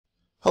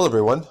Hello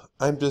everyone,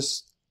 I'm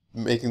just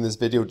making this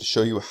video to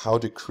show you how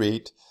to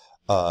create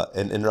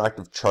an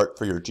interactive chart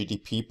for your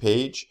GDP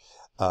page.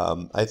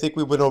 I think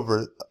we went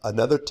over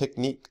another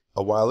technique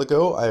a while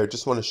ago. I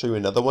just want to show you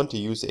another one to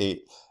use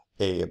a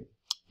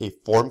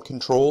form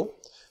control.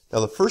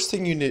 Now the first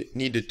thing you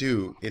need to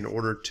do in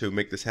order to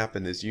make this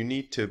happen is you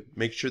need to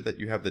make sure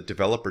that you have the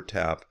developer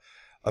tab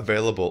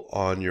available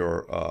on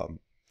your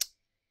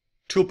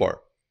toolbar.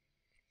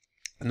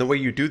 And the way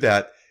you do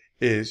that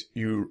is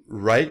you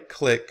right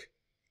click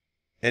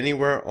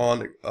anywhere on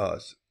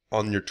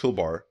your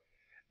toolbar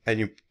and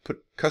you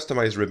put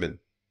customize ribbon.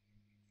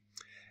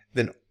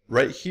 Then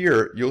right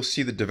here you'll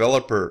see the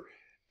developer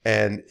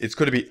and it's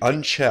going to be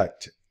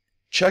unchecked.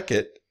 Check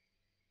it,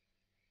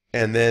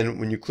 and then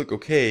when you click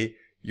OK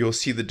you'll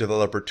see the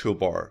developer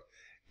toolbar.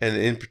 And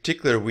in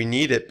particular we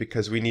need it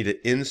because we need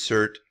to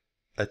insert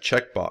a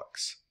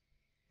checkbox,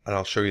 and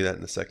I'll show you that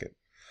in a second.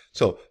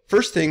 So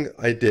first thing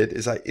I did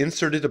is I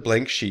inserted a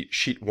blank sheet,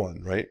 sheet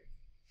 1, right?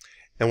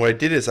 And what I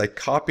did is I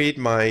copied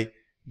my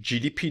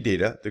GDP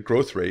data, the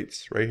growth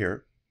rates, right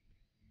here,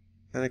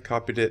 and I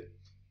copied it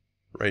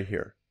right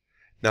here.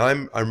 Now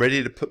I'm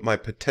ready to put my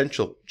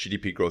potential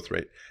GDP growth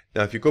rate.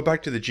 Now if you go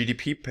back to the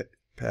GDP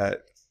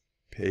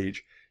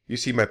page, you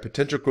see my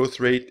potential growth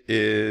rate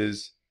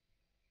is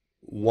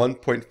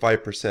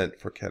 1.5%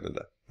 for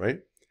Canada,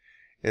 right?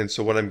 And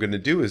so what I'm going to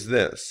do is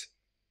this.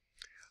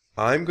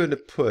 I'm going to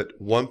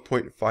put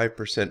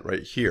 1.5%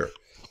 right here.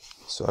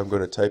 So I'm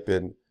going to type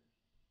in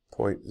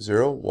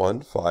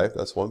 0.015,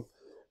 that's one,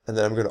 and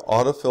then I'm going to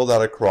autofill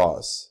that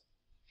across.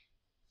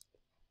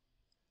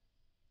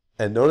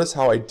 And notice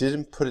how I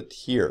didn't put it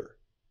here,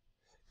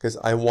 because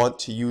I want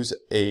to use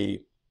an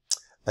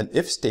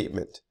if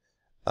statement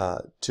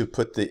to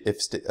put the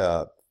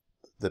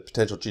the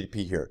potential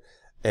GDP here.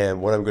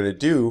 And what I'm going to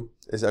do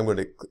is I'm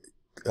going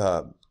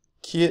to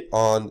key it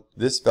on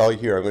this value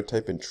here. I'm going to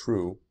type in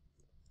true,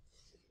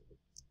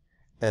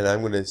 and I'm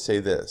going to say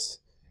this.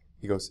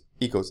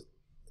 Equals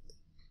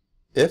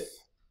if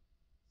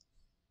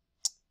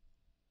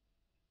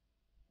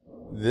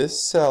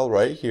this cell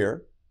right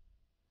here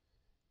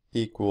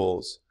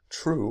equals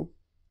true,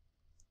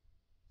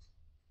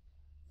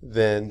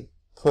 then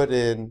put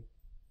in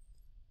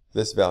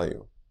this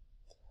value.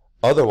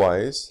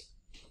 Otherwise,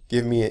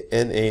 give me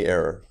an NA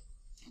error,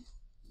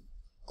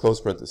 close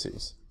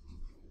parentheses.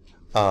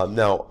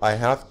 Now, I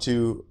have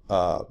to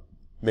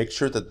make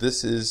sure that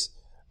this is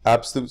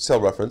absolute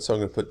cell reference, so I'm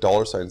going to put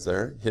dollar signs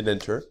there, hit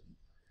enter,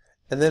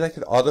 and then I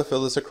can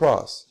autofill this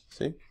across.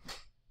 See?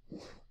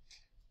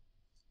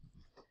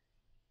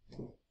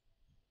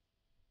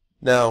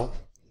 Now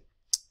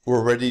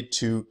we're ready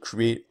to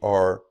create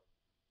our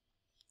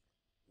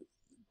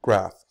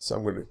graph. So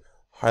I'm going to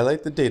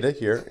highlight the data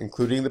here,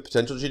 including the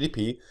potential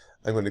GDP.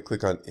 I'm going to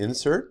click on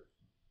Insert,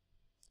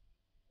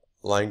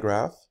 Line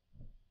Graph,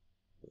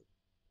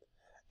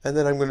 and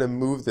then I'm going to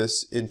move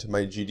this into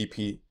my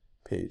GDP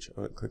page.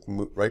 I'm going to click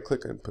right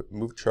click and put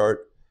Move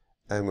Chart.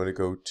 I'm going to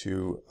go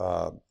to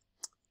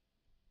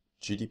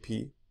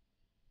GDP,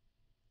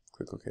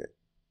 click OK.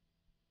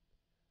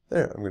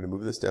 There, I'm going to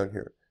move this down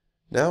here.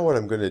 Now what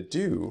I'm going to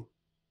do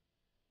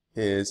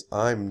is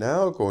I'm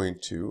now going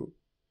to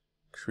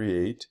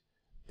create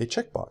a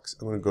checkbox.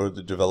 I'm going to go to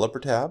the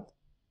Developer tab.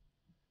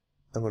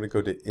 I'm going to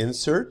go to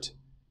Insert,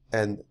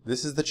 and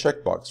this is the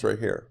checkbox right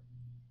here.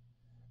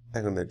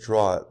 I'm going to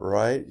draw it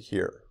right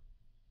here.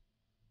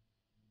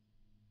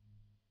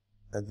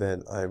 And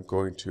then I'm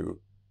going to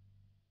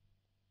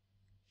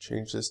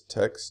change this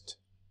text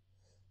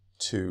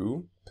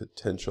to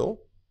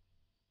potential.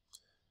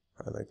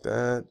 Highlight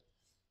that.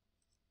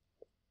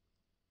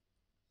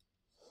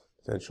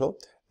 Potential.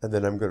 And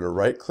then I'm going to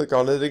right click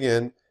on it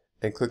again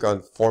and click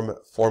on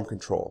form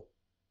control.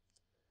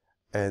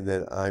 And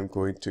then I'm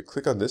going to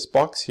click on this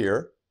box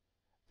here,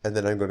 and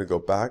then I'm going to go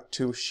back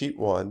to sheet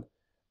 1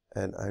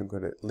 and I'm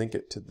going to link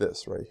it to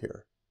this right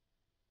here.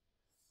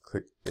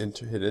 Click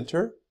enter, hit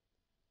enter,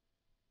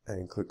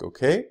 and click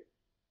OK.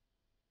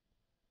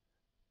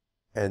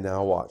 And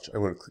now watch. I'm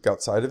going to click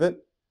outside of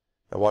it.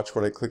 Now watch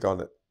when I click on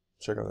it.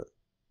 Check on it.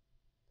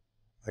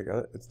 I got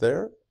it. It's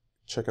there.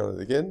 Check on it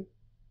again.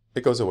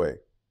 It goes away.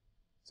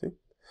 See?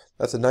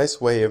 That's a nice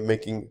way of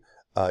making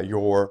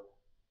your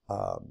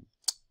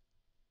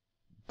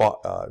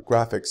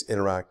graphics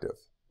interactive.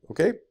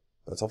 Okay?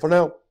 That's all for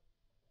now.